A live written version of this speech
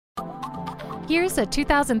Here's a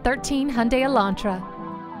 2013 Hyundai Elantra.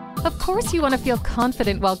 Of course you want to feel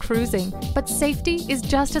confident while cruising, but safety is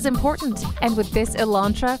just as important. And with this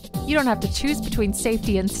Elantra, you don't have to choose between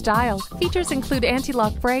safety and style. Features include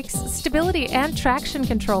anti-lock brakes, stability and traction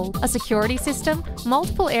control, a security system,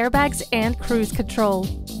 multiple airbags, and cruise control.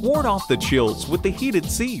 Ward off the chills with the heated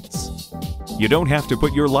seats. You don't have to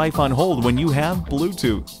put your life on hold when you have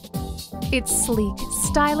Bluetooth. It's sleek,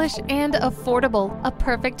 stylish, and affordable, a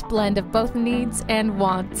perfect blend of both needs and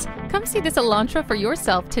wants. Come see this Elantra for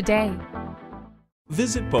yourself today.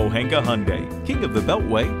 Visit Pohanka-Hyundai, King of the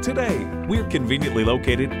Beltway, today. We're conveniently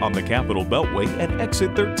located on the Capitol Beltway at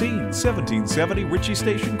Exit 13, 1770 Ritchie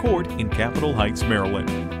Station Court in Capitol Heights,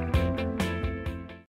 Maryland.